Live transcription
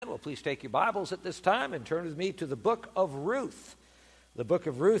please take your Bibles at this time and turn with me to the book of Ruth. The book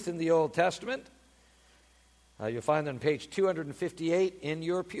of Ruth in the Old Testament. You'll find it on page 258 in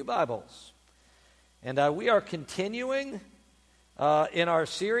your pew Bibles. And we are continuing in our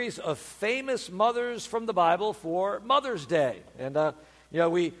series of famous mothers from the Bible for Mother's Day. And,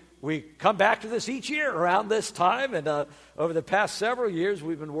 we come back to this each year around this time. And over the past several years,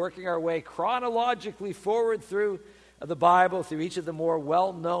 we've been working our way chronologically forward through the Bible, through each of the more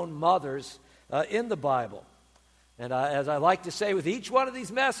well-known mothers in the Bible. And as I like to say with each one of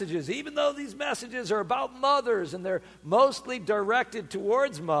these messages, even though these messages are about mothers and they're mostly directed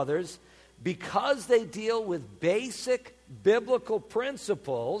towards mothers, because they deal with basic biblical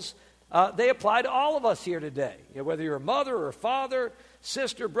principles, they apply to all of us here today. Whether you're a mother or a father,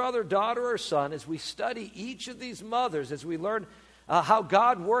 sister, brother, daughter, or son, as we study each of these mothers, as we learn how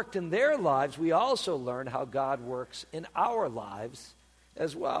God worked in their lives, we also learn how God works in our lives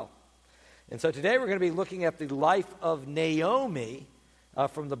as well. And so today we're going to be looking at the life of Naomi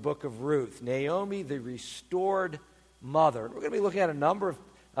from the book of Ruth. Naomi, the restored mother. We're going to be looking at a number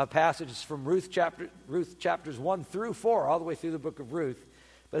of passages from Ruth chapters 1 through 4, all the way through the book of Ruth.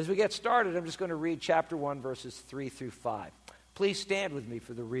 But as we get started, I'm just going to read chapter 1, verses 3 through 5. Please stand with me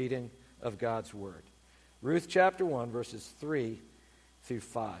for the reading of God's Word. Ruth chapter 1, verses 3 through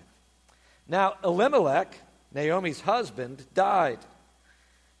 5. Now Elimelech, Naomi's husband, died,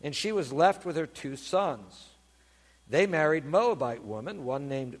 and she was left with her two sons. They married Moabite women, one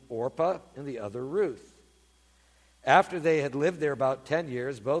named Orpah and the other Ruth. After they had lived there about 10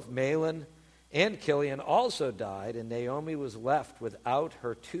 years, both Mahlon and Chilion also died, and Naomi was left without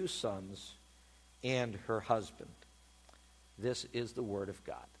her two sons and her husband. This is the word of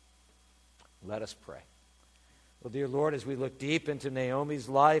God. Let us pray. Well, dear Lord, as we look deep into Naomi's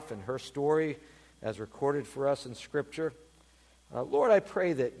life and her story as recorded for us in Scripture, Lord, I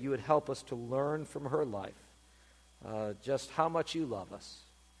pray that you would help us to learn from her life just how much you love us,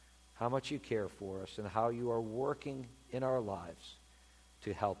 how much you care for us, and how you are working in our lives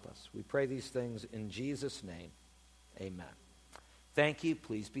to help us. We pray these things in Jesus' name. Amen. Thank you.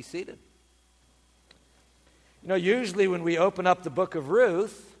 Please be seated. Usually when we open up the book of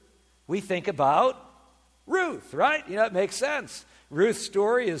Ruth, we think about Ruth, right? It makes sense. Ruth's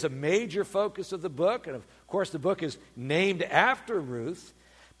story is a major focus of the book, and of course the book is named after Ruth.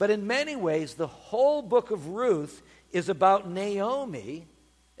 But in many ways, the whole book of Ruth is about Naomi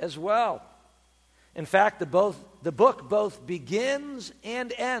as well. In fact, the book both begins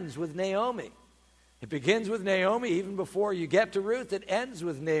and ends with Naomi. It begins with Naomi even before you get to Ruth. It ends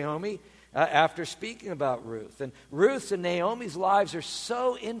with Naomi after speaking about Ruth. And Ruth's and Naomi's lives are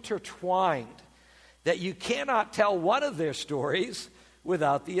so intertwined that you cannot tell one of their stories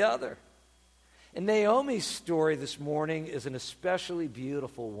without the other. And Naomi's story this morning is an especially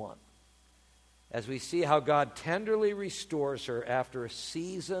beautiful one, as we see how God tenderly restores her after a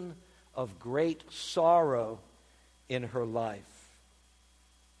season of great sorrow in her life.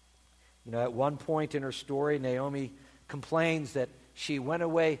 At one point in her story, Naomi complains that she went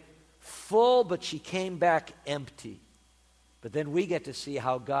away full, but she came back empty. But then we get to see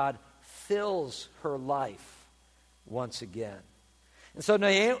how God fills her life once again. And so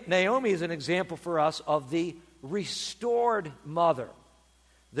Naomi is an example for us of the restored mother.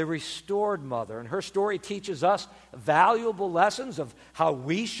 The restored mother. And her story teaches us valuable lessons of how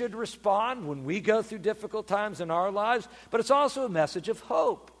we should respond when we go through difficult times in our lives. But it's also a message of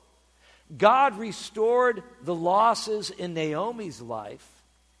hope. God restored the losses in Naomi's life,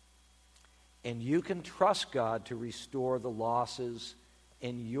 and you can trust God to restore the losses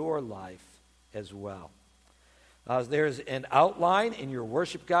in your life as well. There's an outline in your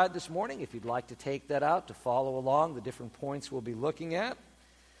worship guide this morning, if you'd like to take that out to follow along the different points we'll be looking at.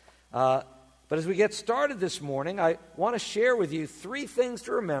 But as we get started this morning, I want to share with you three things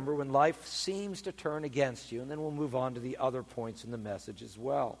to remember when life seems to turn against you, and then we'll move on to the other points in the message as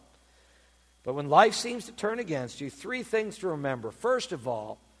well. But when life seems to turn against you, three things to remember. First of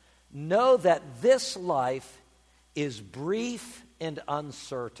all, know that this life is brief and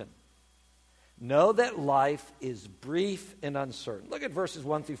uncertain. Know that life is brief and uncertain. Look at verses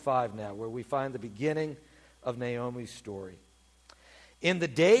 1 through 5 now, where we find the beginning of Naomi's story. In the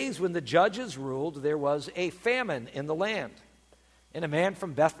days when the judges ruled, there was a famine in the land. And a man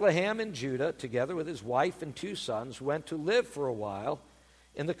from Bethlehem in Judah, together with his wife and two sons, went to live for a while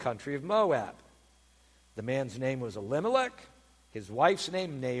in the country of Moab. The man's name was Elimelech, his wife's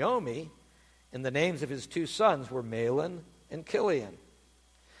name Naomi, and the names of his two sons were Mahlon and Chilion.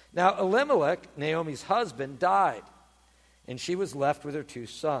 Now Elimelech, Naomi's husband, died, and she was left with her two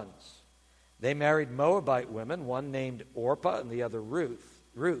sons. They married Moabite women, one named Orpah and the other Ruth.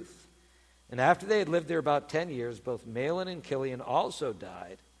 Ruth. And after they had lived there about 10 years, both Mahlon and Chilion also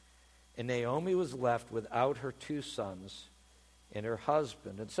died, and Naomi was left without her 2 sons and her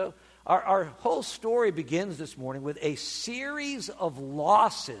husband. And so our whole story begins this morning with a series of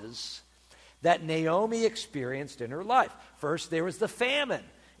losses that Naomi experienced in her life. First, there was the famine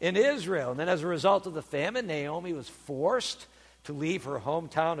in Israel. And then as a result of the famine, Naomi was forced to leave her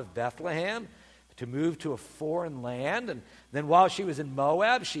hometown of Bethlehem to move to a foreign land. And then while she was in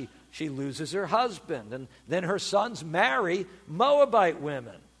Moab, she loses her husband. And then her sons marry Moabite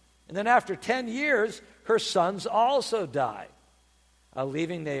women. And then after 10 years, her sons also die,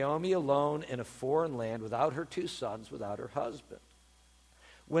 leaving Naomi alone in a foreign land without her 2 sons, without her husband.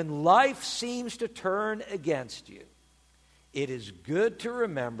 When life seems to turn against you, it is good to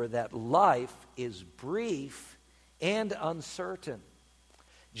remember that life is brief and uncertain.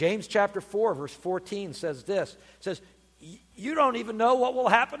 James chapter 4, verse 14 says this. It says, you don't even know what will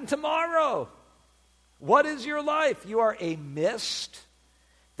happen tomorrow. What is your life? You are a mist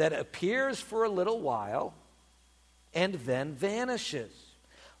that appears for a little while and then vanishes.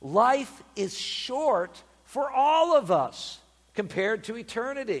 Life is short for all of us compared to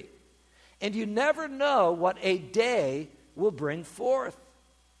eternity. And you never know what a day will bring forth.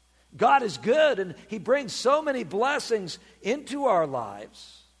 God is good, and He brings so many blessings into our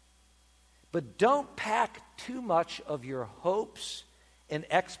lives. But don't pack too much of your hopes and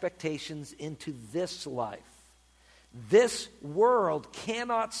expectations into this life. This world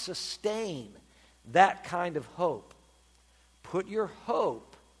cannot sustain that kind of hope. Put your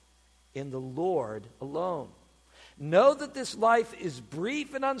hope in the Lord alone. Know that this life is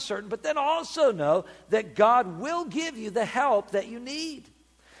brief and uncertain, but then also know that God will give you the help that you need.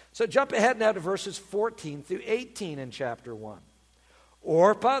 So jump ahead now to verses 14 through 18 in chapter 1.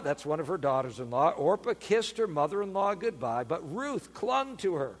 Orpah, that's one of her daughters-in-law, Orpah kissed her mother-in-law goodbye, but Ruth clung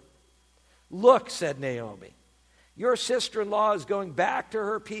to her. Look, said Naomi, your sister-in-law is going back to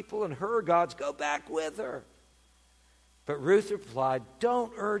her people and her gods. Go back with her. But Ruth replied,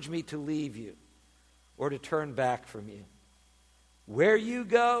 don't urge me to leave you or to turn back from you. Where you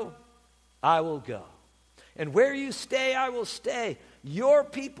go, I will go. And where you stay, I will stay. Your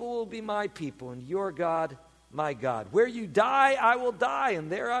people will be my people, and your God, my God. Where you die, I will die,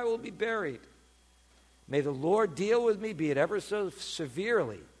 and there I will be buried. May the Lord deal with me, be it ever so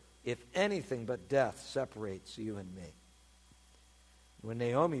severely, if anything but death separates you and me. When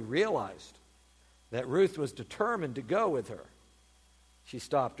Naomi realized that Ruth was determined to go with her, she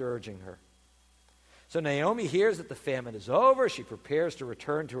stopped urging her. So Naomi hears that the famine is over. She prepares to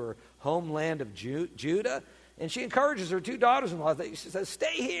return to her homeland of Judah. And she encourages her 2 daughters-in-law. She says,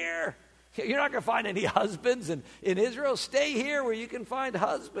 stay here. You're not going to find any husbands in Israel. Stay here where you can find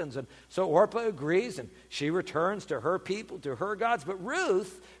husbands. And so Orpah agrees, and she returns to her people, to her gods. But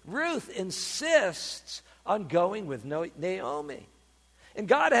Ruth insists on going with Naomi. And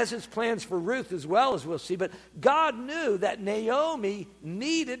God has His plans for Ruth as well, as we'll see. But God knew that Naomi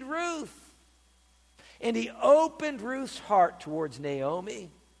needed Ruth. And He opened Ruth's heart towards Naomi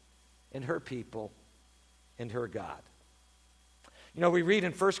and her people and her God. You know, we read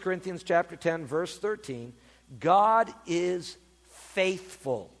in 1 Corinthians chapter 10, verse 13, God is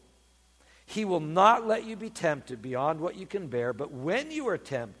faithful. He will not let you be tempted beyond what you can bear, but when you are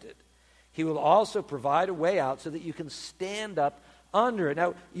tempted, He will also provide a way out so that you can stand up under it.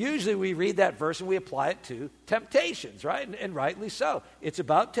 Now, usually we read that verse and we apply it to temptations, right? And rightly so. It's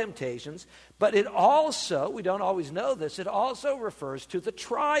about temptations, but it also, we don't always know this, it also refers to the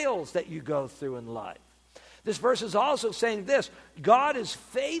trials that you go through in life. This verse is also saying this: God is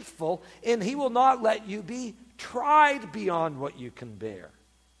faithful, and He will not let you be tried beyond what you can bear.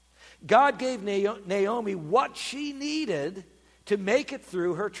 God gave Naomi what she needed to make it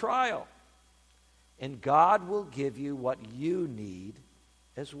through her trial. And God will give you what you need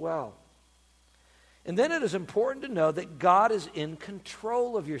as well. And then it is important to know that God is in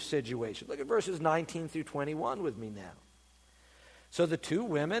control of your situation. Look at verses 19 through 21 with me now. So the 2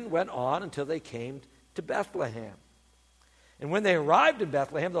 women went on until they came to Bethlehem. And when they arrived in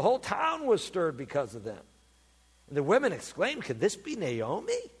Bethlehem, the whole town was stirred because of them. And the women exclaimed, "Can this be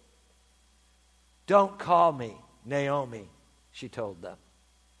Naomi?" "Don't call me Naomi," she told them.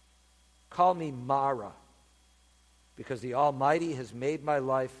 "Call me Mara, because the Almighty has made my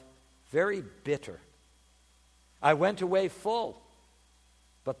life very bitter. I went away full,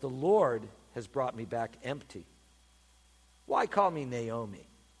 but the Lord has brought me back empty. Why call me Naomi?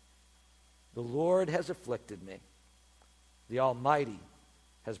 The Lord has afflicted me. The Almighty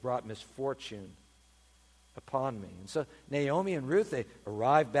has brought misfortune upon me." And so Naomi and Ruth, they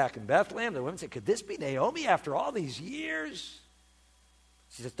arrived back in Bethlehem. The women said, "Could this be Naomi after all these years?"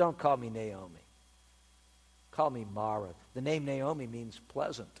 She says, don't call me Naomi. Call me Mara. The name Naomi means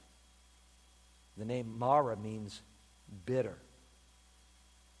pleasant. The name Mara means bitter.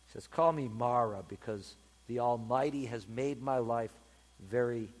 He says, call me Mara because the Almighty has made my life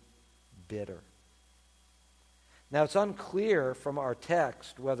very bitter. Now, it's unclear from our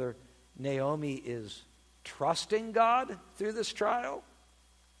text whether Naomi is trusting God through this trial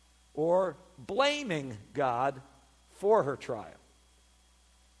or blaming God for her trial.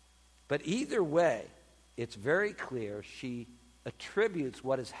 But either way, it's very clear she attributes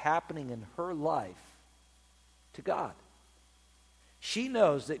what is happening in her life to God. She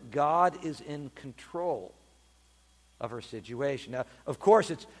knows that God is in control of her situation. Now, of course,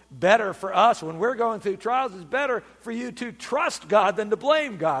 it's better for us when we're going through trials. It's better for you to trust God than to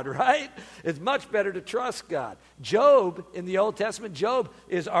blame God, right? It's much better to trust God. Job, in the Old Testament, Job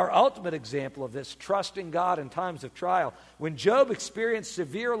is our ultimate example of this, trusting God in times of trial. When Job experienced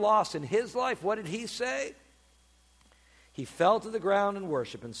severe loss in his life, what did he say? He fell to the ground in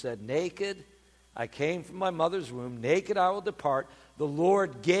worship and said, naked I came from my mother's womb, naked I will depart. The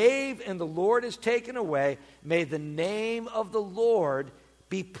Lord gave and the Lord is taken away. May the name of the Lord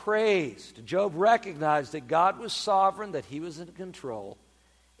be praised. Job recognized that God was sovereign, that he was in control,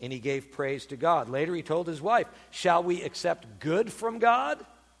 and he gave praise to God. Later he told his wife, shall we accept good from God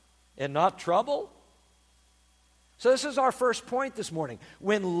and not trouble? So this is our first point this morning.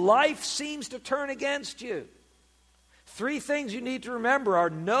 When life seems to turn against you, 3 things you need to remember are: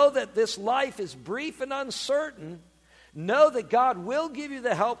 know that this life is brief and uncertain. Know that God will give you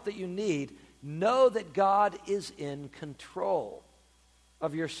the help that you need. Know that God is in control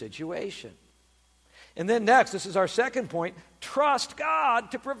of your situation. And then next, this is our second point, trust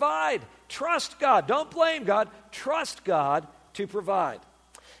God to provide. Trust God. Don't blame God. Trust God to provide.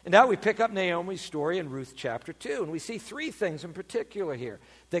 And now we pick up Naomi's story in Ruth chapter 2, and we see 3 things in particular here.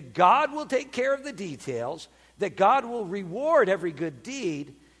 That God will take care of the details, that God will reward every good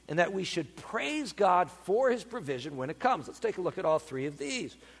deed, and that we should praise God for his provision when it comes. Let's take a look at all 3 of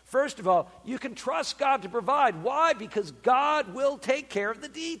these. First of all, you can trust God to provide. Why? Because God will take care of the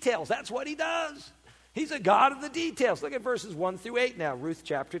details. That's what he does. He's a God of the details. Look at verses 1 through 8 now, Ruth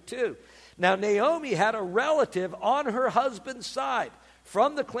chapter 2. Now Naomi had a relative on her husband's side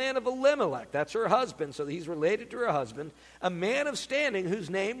from the clan of Elimelech. That's her husband, so he's related to her husband, a man of standing whose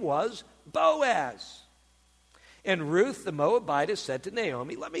name was Boaz. And Ruth the Moabitess said to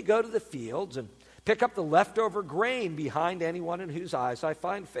Naomi, let me go to the fields and pick up the leftover grain behind anyone in whose eyes I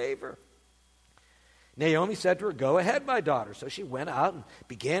find favor. Naomi said to her, go ahead, my daughter. So she went out and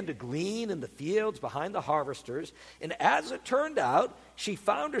began to glean in the fields behind the harvesters. And as it turned out, she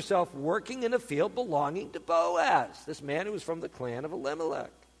found herself working in a field belonging to Boaz, this man who was from the clan of Elimelech.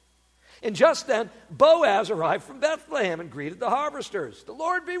 And just then, Boaz arrived from Bethlehem and greeted the harvesters. The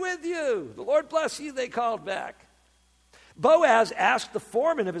Lord be with you. The Lord bless you, they called back. Boaz asked the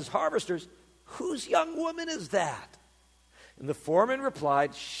foreman of his harvesters, whose young woman is that? And the foreman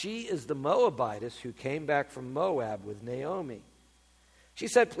replied, she is the Moabitess who came back from Moab with Naomi. She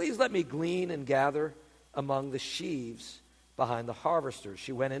said, please let me glean and gather among the sheaves behind the harvesters.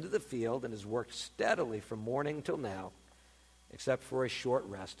 She went into the field and has worked steadily from morning till now, except for a short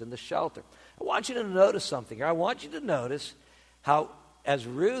rest in the shelter. I want you to notice something here. I want you to notice how, as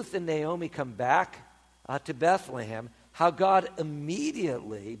Ruth and Naomi come back to Bethlehem, how God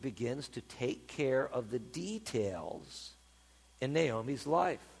immediately begins to take care of the details in Naomi's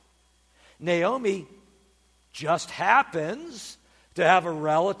life. Naomi just happens to have a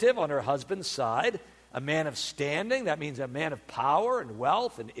relative on her husband's side, a man of standing, that means a man of power and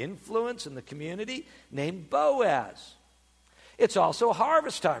wealth and influence in the community, named Boaz. It's also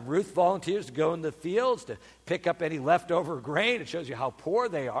harvest time. Ruth volunteers to go in the fields to pick up any leftover grain. It shows you how poor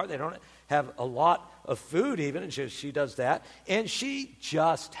they are. They don't have a lot of food even, and she does that. And she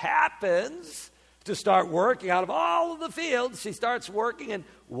just happens to start working out of all of the fields. She starts working in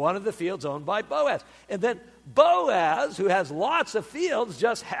one of the fields owned by Boaz. And then Boaz, who has lots of fields,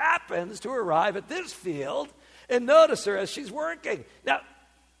 just happens to arrive at this field and notice her as she's working. Now,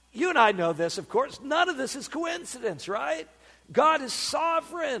 you and I know this, of course. None of this is coincidence, right? God is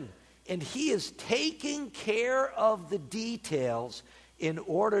sovereign, and he is taking care of the details in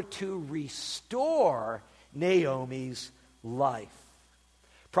order to restore Naomi's life.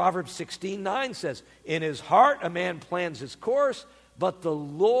 Proverbs 16:9 says, in his heart a man plans his course, but the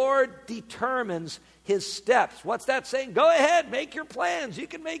Lord determines his steps. What's that saying? Go ahead, make your plans. You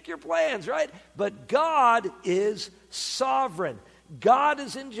can make your plans, right? But God is sovereign. God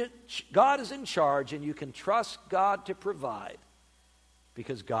is in charge, and you can trust God to provide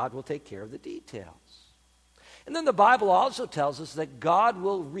because God will take care of the details. And then the Bible also tells us that God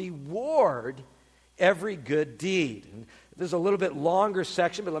will reward every good deed. And there's a little bit longer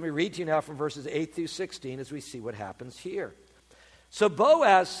section, but let me read to you now from verses 8 through 16 as we see what happens here. So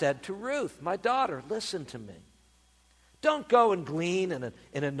Boaz said to Ruth, "My daughter, listen to me. Don't go and glean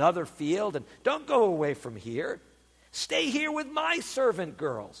in another field, and don't go away from here. Stay here with my servant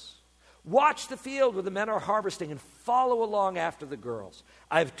girls. Watch the field where the men are harvesting and follow along after the girls.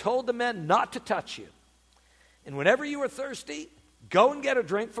 I have told the men not to touch you. And whenever you are thirsty, go and get a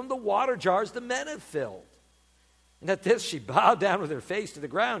drink from the water jars the men have filled." And at this she bowed down with her face to the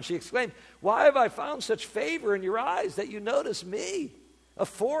ground. She exclaimed, "Why have I found such favor in your eyes that you notice me, a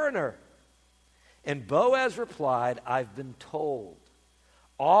foreigner?" And Boaz replied, "I've been told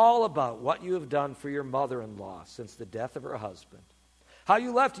all about what you have done for your mother-in-law since the death of her husband. How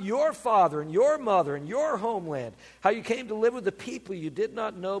you left your father and your mother and your homeland. How you came to live with the people you did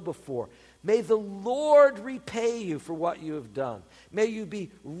not know before. May the Lord repay you for what you have done. May you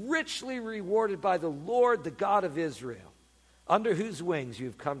be richly rewarded by the Lord, the God of Israel, under whose wings you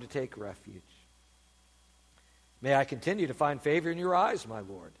have come to take refuge." "May I continue to find favor in your eyes, my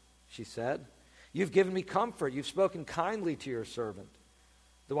Lord," she said. "You've given me comfort. You've spoken kindly to your servant,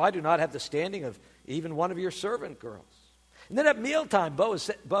 though I do not have the standing of even one of your servant girls." And then at mealtime, Boaz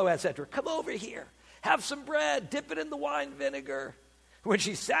said to her, "Come over here. Have some bread. Dip it in the wine vinegar." When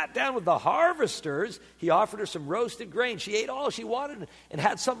she sat down with the harvesters, he offered her some roasted grain. She ate all she wanted and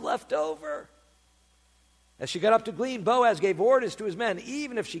had some left over. As she got up to glean, Boaz gave orders to his men,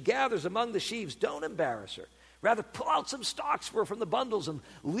 "Even if she gathers among the sheaves, don't embarrass her. Rather, pull out some stalks for her from the bundles and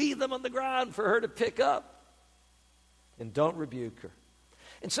leave them on the ground for her to pick up. And don't rebuke her."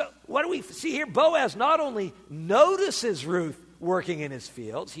 And so what do we see here? Boaz not only notices Ruth working in his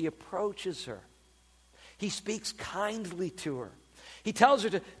fields, he approaches her. He speaks kindly to her. He tells her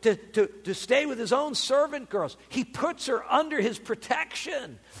to stay with his own servant girls. He puts her under his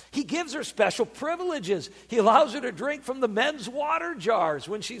protection. He gives her special privileges. He allows her to drink from the men's water jars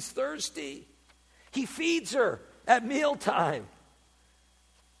when she's thirsty. He feeds her at mealtime.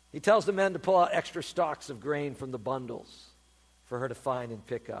 He tells the men to pull out extra stalks of grain from the bundles for her to find and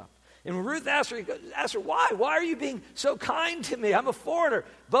pick up. And when Ruth asks her, "Why? Why are you being so kind to me? I'm a foreigner."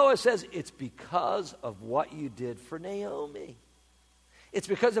 Boaz says, "It's because of what you did for Naomi. It's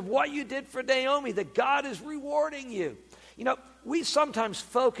because of what you did for Naomi that God is rewarding you." You know, we sometimes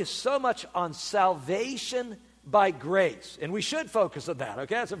focus so much on salvation by grace, and we should focus on that,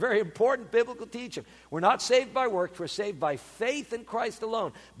 okay? That's a very important biblical teaching. We're not saved by works, we're saved by faith in Christ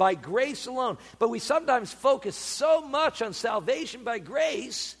alone, by grace alone. But we sometimes focus so much on salvation by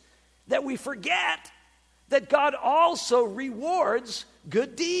grace that we forget that God also rewards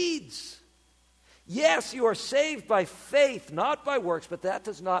good deeds. Yes, you are saved by faith, not by works, but that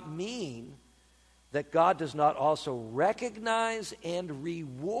does not mean that God does not also recognize and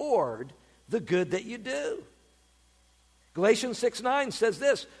reward the good that you do. Galatians 6:9 says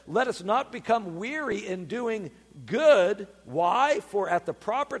this, "Let us not become weary in doing good." Why? "For at the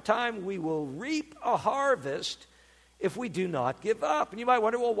proper time we will reap a harvest if we do not give up." And you might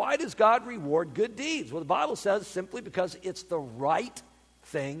wonder, well, why does God reward good deeds? Well, the Bible says simply because it's the right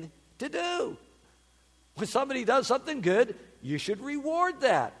thing to do. When somebody does something good, you should reward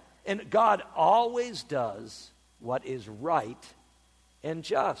that. And God always does what is right and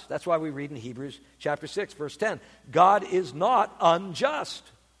just. That's why we read in Hebrews chapter 6, verse 10, God is not unjust.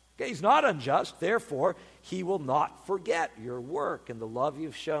 Okay, he's not unjust. Therefore, he will not forget your work and the love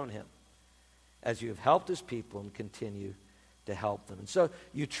you've shown him as you have helped his people and continue to help them. And so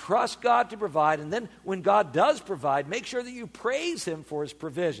you trust God to provide, and then when God does provide, make sure that you praise him for his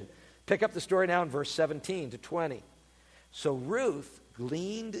provision. Pick up the story now in verse 17 to 20. So Ruth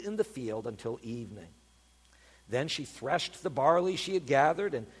gleaned in the field until evening. Then she threshed the barley she had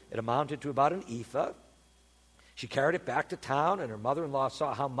gathered, and it amounted to about an ephah. She carried it back to town, and her mother-in-law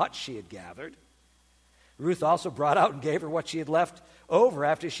saw how much she had gathered. Ruth also brought out and gave her what she had left over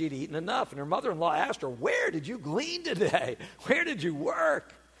after she had eaten enough. And her mother-in-law asked her, "Where did you glean today? Where did you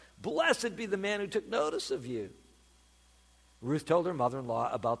work? Blessed be the man who took notice of you." Ruth told her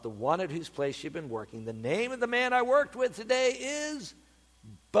mother-in-law about the one at whose place she'd been working. "The name of the man I worked with today is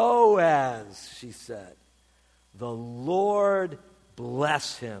Boaz," she said. "The Lord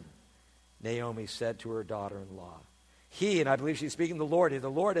bless him," Naomi said to her daughter-in-law. He, and I believe she's speaking the Lord here, "the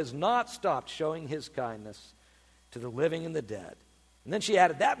Lord has not stopped showing his kindness to the living and the dead." And then she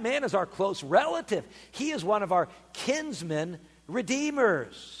added, "That man is our close relative. He is one of our kinsmen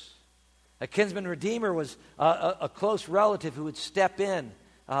redeemers." A kinsman redeemer was a close relative who would step in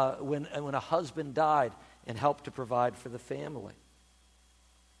when a husband died and help to provide for the family.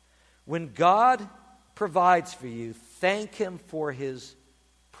 When God provides for you, thank him for his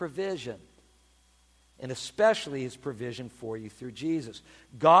provision, and especially his provision for you through Jesus.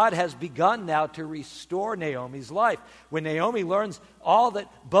 God has begun now to restore Naomi's life. When Naomi learns all that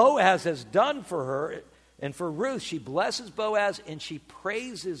Boaz has done for her and for Ruth, she blesses Boaz and she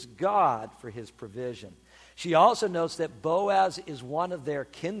praises God for his provision. She also notes that Boaz is one of their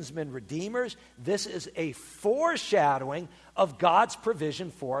kinsman redeemers. This is a foreshadowing of God's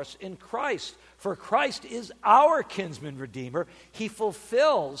provision for us in Christ. For Christ is our kinsman redeemer. He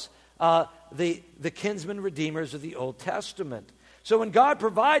fulfills the kinsman redeemers of the Old Testament. So when God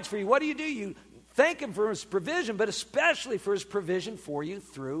provides for you, what do? You thank him for his provision, but especially for his provision for you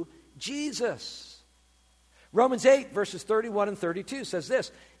through Jesus. Romans 8, verses 31 and 32 says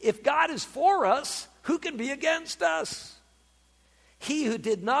this: if God is for us, who can be against us? He who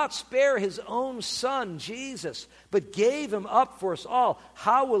did not spare his own son, Jesus, but gave him up for us all,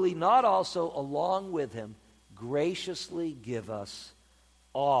 how will he not also, along with him, graciously give us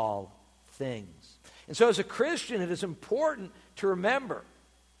all things? And so as a Christian, it is important to remember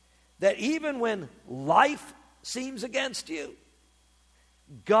that even when life seems against you,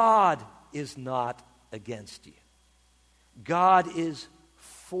 God is not against you. God is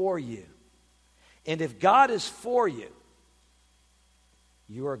for you. And if God is for you,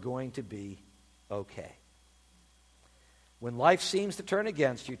 you are going to be okay. When life seems to turn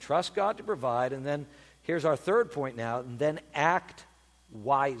against you, trust God to provide, and then here's our third point now, and then act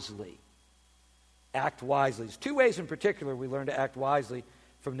wisely. Act wisely. There's two ways in particular we learn to act wisely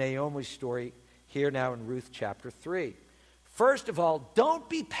from Naomi's story here now in Ruth chapter 3. First of all, don't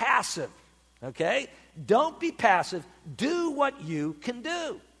be passive, okay? Don't be passive. Do what you can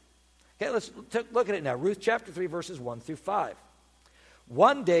do. Okay, let's look at it now. Ruth chapter 3, verses 1 through 5.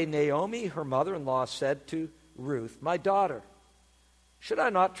 One day Naomi, her mother-in-law, said to Ruth, "My daughter, should I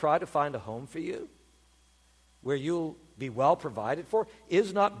not try to find a home for you where you'll be well provided for?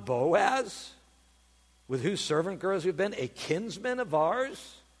 Is not Boaz, with whose servant girls you've been, a kinsman of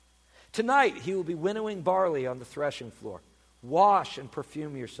ours? Tonight he will be winnowing barley on the threshing floor. Wash and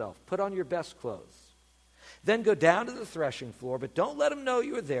perfume yourself. Put on your best clothes. Then go down to the threshing floor, but don't let him know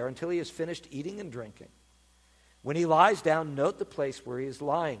you are there until he has finished eating and drinking. When he lies down, note the place where he is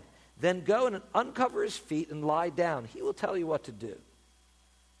lying. Then go and uncover his feet and lie down. He will tell you what to do."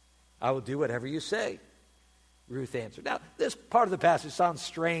 "I will do whatever you say," Ruth answered. Now, this part of the passage sounds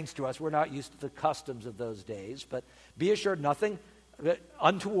strange to us. We're not used to the customs of those days, but be assured nothing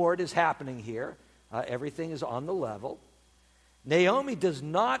untoward is happening here. Everything is on the level. Naomi does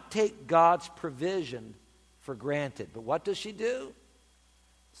not take God's provision for granted. But what does she do?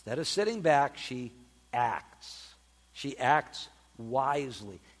 Instead of sitting back, she acts. She acts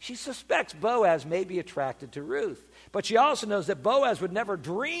wisely. She suspects Boaz may be attracted to Ruth. But she also knows that Boaz would never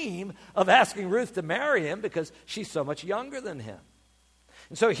dream of asking Ruth to marry him because she's so much younger than him.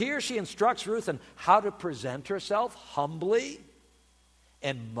 And so here she instructs Ruth on how to present herself humbly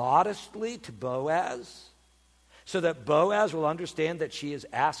and modestly to Boaz, so that Boaz will understand that she is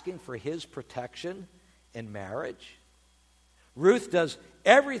asking for his protection in marriage. Ruth does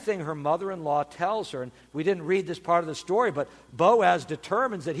everything her mother-in-law tells her, and we didn't read this part of the story, but Boaz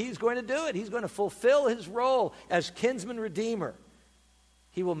determines that he's going to do it. He's going to fulfill his role as kinsman redeemer.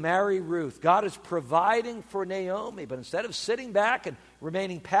 He will marry Ruth. God is providing for Naomi, but instead of sitting back and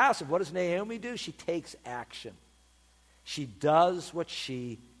remaining passive, what does Naomi do? She takes action. She does what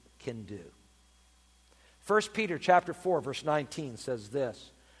she can do. 1 Peter chapter 4, verse 19 says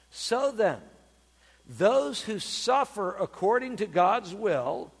this: "So then, those who suffer according to God's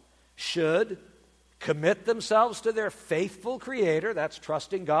will should commit themselves to their faithful Creator," that's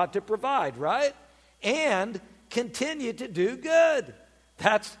trusting God to provide, right? "And continue to do good."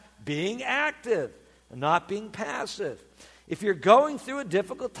 That's being active, not being passive. If you're going through a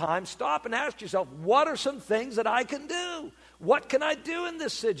difficult time, stop and ask yourself, what are some things that I can do? What can I do in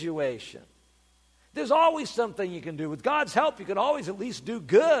this situation? There's always something you can do. With God's help, you can always at least do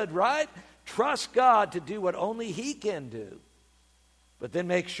good, right? Trust God to do what only He can do. But then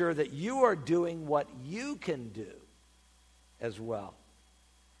make sure that you are doing what you can do as well.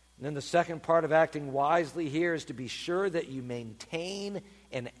 And then the second part of acting wisely here is to be sure that you maintain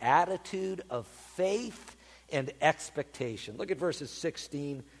an attitude of faith and expectation. Look at verses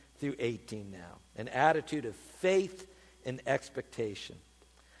 16 through 18 now. An attitude of faith and expectation.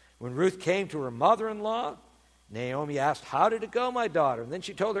 When Ruth came to her mother-in-law, Naomi asked, "How did it go, my daughter?" And then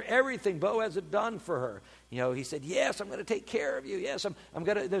she told her everything Boaz had done for her. He said, "Yes, I'm going to take care of you. Yes, I'm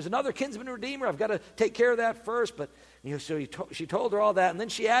going to. There's another kinsman redeemer. I've got to take care of that first." But so she told her all that, and then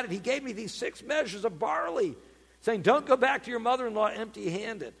she added, "He gave me these 6 measures of barley," saying, "Don't go back to your mother-in-law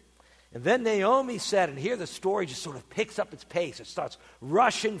empty-handed." And then Naomi said, and here the story just sort of picks up its pace. It starts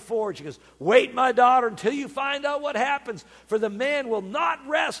rushing forward. She goes, wait, my daughter, until you find out what happens, for the man will not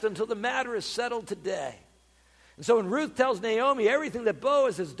rest until the matter is settled today. And so when Ruth tells Naomi everything that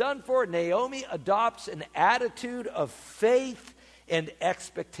Boaz has done for her, Naomi adopts an attitude of faith and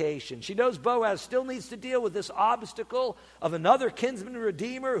expectation. She knows Boaz still needs to deal with this obstacle of another kinsman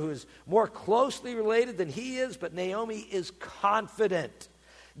redeemer who is more closely related than he is, but Naomi is confident.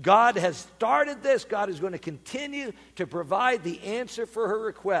 God has started this. God is going to continue to provide the answer for her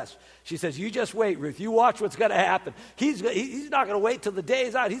request. She says, you just wait, Ruth. You watch what's going to happen. He's not going to wait till the day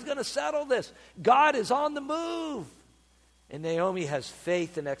is out. He's going to settle this. God is on the move. And Naomi has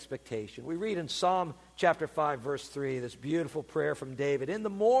faith and expectation. We read in Psalm chapter 5, verse 3, this beautiful prayer from David. In the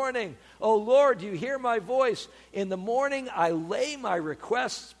morning, O Lord, you hear my voice. In the morning, I lay my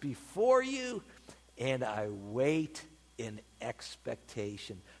requests before you, and I wait in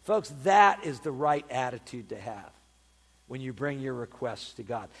expectation. Folks, that is the right attitude to have when you bring your requests to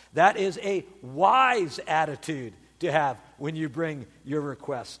God. That is a wise attitude to have when you bring your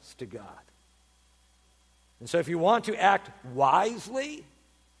requests to God. And so if you want to act wisely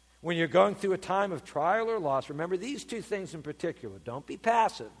when you're going through a time of trial or loss, remember these two things in particular. Don't be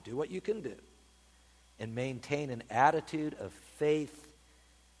passive. Do what you can do. And maintain an attitude of faith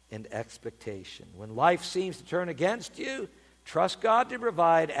and expectation. When life seems to turn against you, trust God to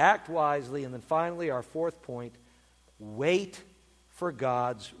provide, act wisely, and then finally, our fourth point, wait for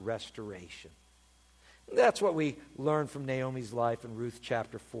God's restoration. That's what we learn from Naomi's life in Ruth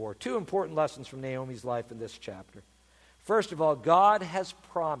chapter 4. Two important lessons from Naomi's life in this chapter. First of all, God has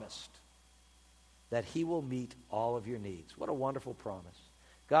promised that he will meet all of your needs. What a wonderful promise.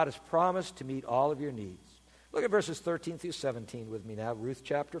 God has promised to meet all of your needs. Look at verses 13 through 17 with me now, Ruth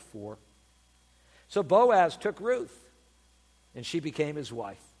chapter 4. So Boaz took Ruth, and she became his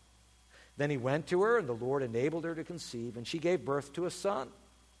wife. Then he went to her, and the Lord enabled her to conceive, and she gave birth to a son.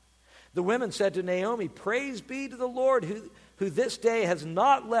 The women said to Naomi, praise be to the Lord, who this day has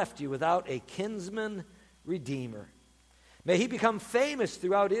not left you without a kinsman redeemer. May he become famous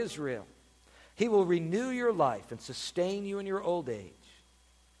throughout Israel. He will renew your life and sustain you in your old age.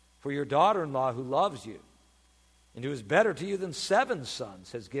 For your daughter-in-law who loves you, and who is better to you than 7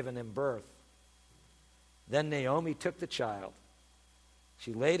 sons, has given him birth. Then Naomi took the child.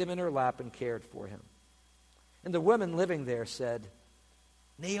 She laid him in her lap and cared for him. And the women living there said,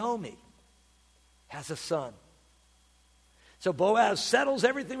 Naomi has a son. So Boaz settles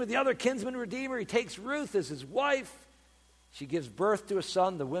everything with the other kinsman redeemer. He takes Ruth as his wife. She gives birth to a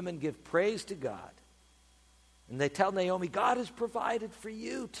son. The women give praise to God. And they tell Naomi, God has provided for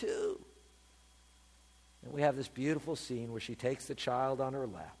you too. And we have this beautiful scene where she takes the child on her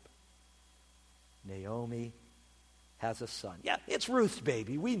lap. Naomi has a son. Yeah, it's Ruth's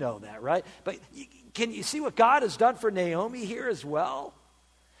baby. We know that, right? But can you see what God has done for Naomi here as well?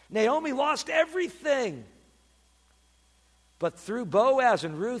 Naomi lost everything. But through Boaz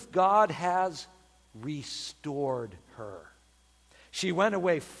and Ruth, God has restored her. She went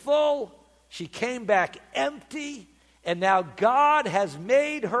away full. She came back empty. And now God has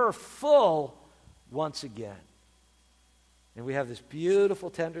made her full once again. And we have this beautiful,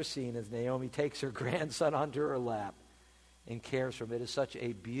 tender scene as Naomi takes her grandson onto her lap and cares for him. It is such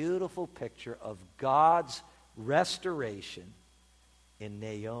a beautiful picture of God's restoration in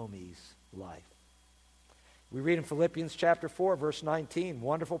Naomi's life. We read in Philippians chapter 4, verse 19,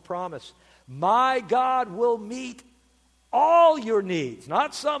 wonderful promise. My God will meet all your needs,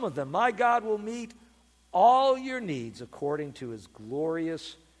 not some of them. My God will meet all your needs according to his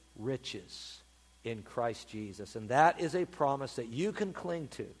glorious riches in Christ Jesus. And that is a promise that you can cling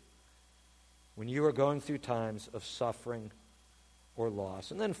to when you are going through times of suffering or loss.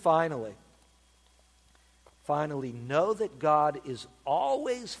 And then finally, know that God is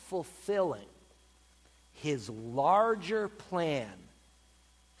always fulfilling his larger plan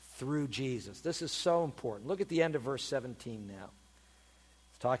through Jesus. This is so important. Look at the end of verse 17 now.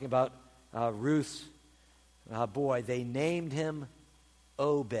 It's talking about Ruth's boy. They named him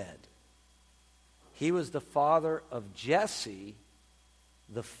Obed. He was the father of Jesse,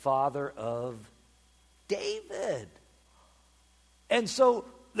 the father of David. And so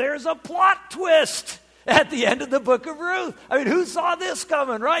there's a plot twist at the end of the book of Ruth. I mean, who saw this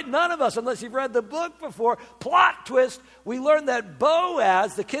coming, right? None of us, unless you've read the book before. Plot twist. We learn that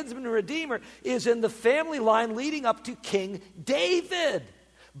Boaz, the kinsman redeemer, is in the family line leading up to King David.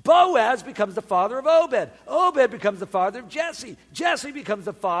 Boaz becomes the father of Obed. Obed becomes the father of Jesse. Jesse becomes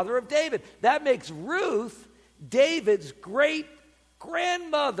the father of David. That makes Ruth David's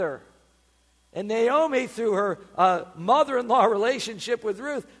great-grandmother. And Naomi, through her mother-in-law relationship with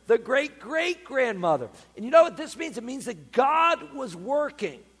Ruth, the great-great-grandmother. And you know what this means? It means that God was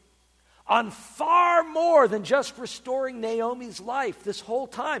working on far more than just restoring Naomi's life this whole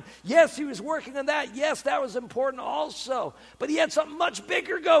time. Yes, he was working on that. Yes, that was important also. But he had something much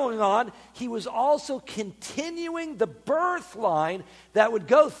bigger going on. He was also continuing the birth line that would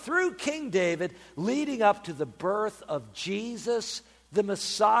go through King David, leading up to the birth of Jesus, the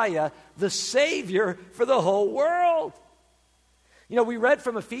Messiah, the Savior for the whole world. You know, we read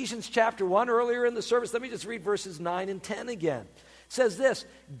from Ephesians chapter 1 earlier in the service. Let me just read verses 9 and 10 again. It says this,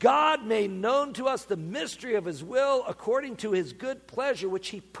 God made known to us the mystery of his will according to his good pleasure, which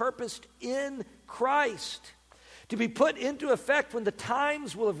he purposed in Christ, to be put into effect when the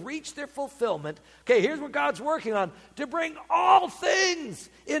times will have reached their fulfillment. Okay, here's what God's working on, to bring all things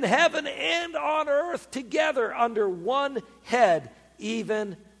in heaven and on earth together under one head,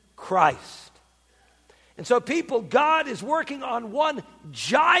 even Christ. And so people, God is working on one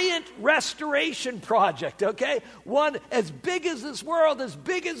giant restoration project, okay? One as big as this world, as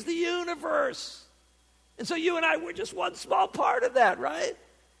big as the universe. And so you and I, we're just one small part of that, right?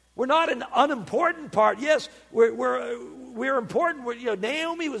 We're not an unimportant part. Yes, we're important.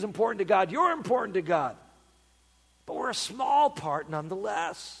 Naomi was important to God. You're important to God. But we're a small part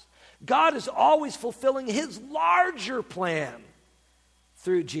nonetheless. God is always fulfilling his larger plan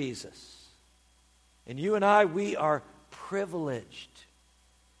through Jesus. And you and I, we are privileged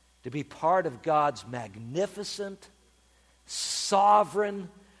to be part of God's magnificent, sovereign,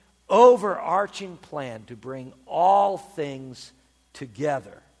 overarching plan to bring all things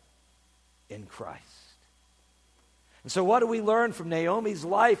together in Christ. And so what do we learn from Naomi's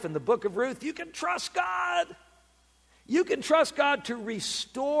life in the book of Ruth? You can trust God. You can trust God to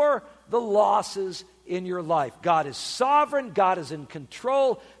restore the losses in your life. God is sovereign. God is in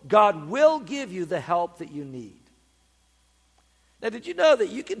control. God will give you the help that you need. Now, did you know that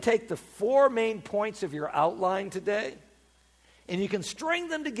you can take the 4 main points of your outline today and you can string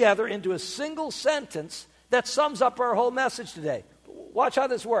them together into a single sentence that sums up our whole message today? Watch how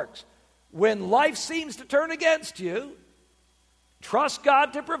this works. When life seems to turn against you, trust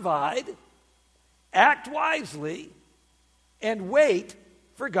God to provide, act wisely, and wait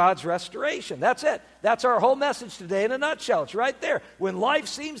for God's restoration. That's it. That's our whole message today in a nutshell. It's right there. When life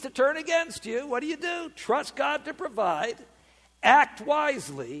seems to turn against you, what do? Trust God to provide, act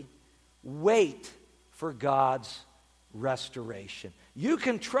wisely, wait for God's restoration. You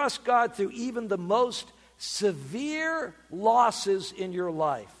can trust God through even the most severe losses in your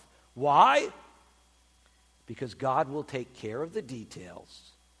life. Why? Because God will take care of the details,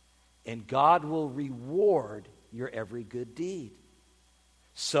 and God will reward your every good deed.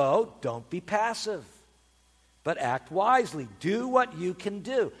 So don't be passive, but act wisely. Do what you can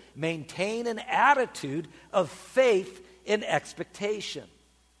do. Maintain an attitude of faith and expectation,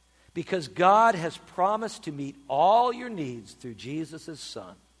 because God has promised to meet all your needs through Jesus'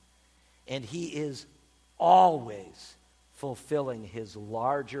 Son, and he is always fulfilling his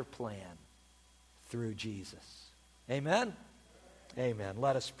larger plan through Jesus. Amen? Amen.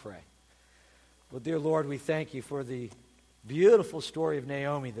 Let us pray. Well, dear Lord, we thank you for the beautiful story of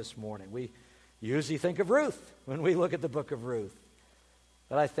Naomi this morning. We usually think of Ruth when we look at the book of Ruth.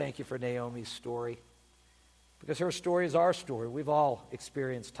 But I thank you for Naomi's story, because her story is our story. We've all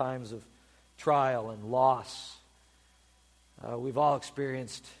experienced times of trial and loss. We've all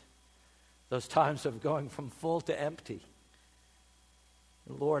experienced those times of going from full to empty.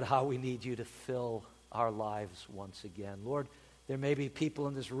 And Lord, how we need you to fill our lives once again. Lord, there may be people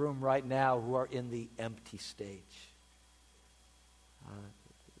in this room right now who are in the empty stage.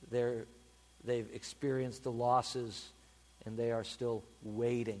 They've experienced the losses, and they are still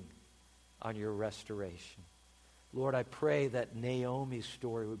waiting on your restoration. Lord, I pray that Naomi's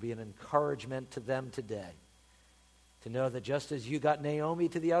story would be an encouragement to them today, to know that just as you got Naomi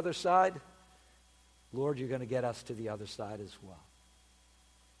to the other side, Lord, you're going to get us to the other side as well.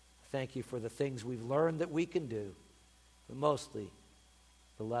 Thank you for the things we've learned that we can do, but mostly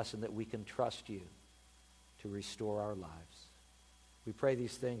the lesson that we can trust you to restore our lives. We pray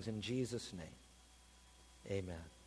these things in Jesus' name. Amen.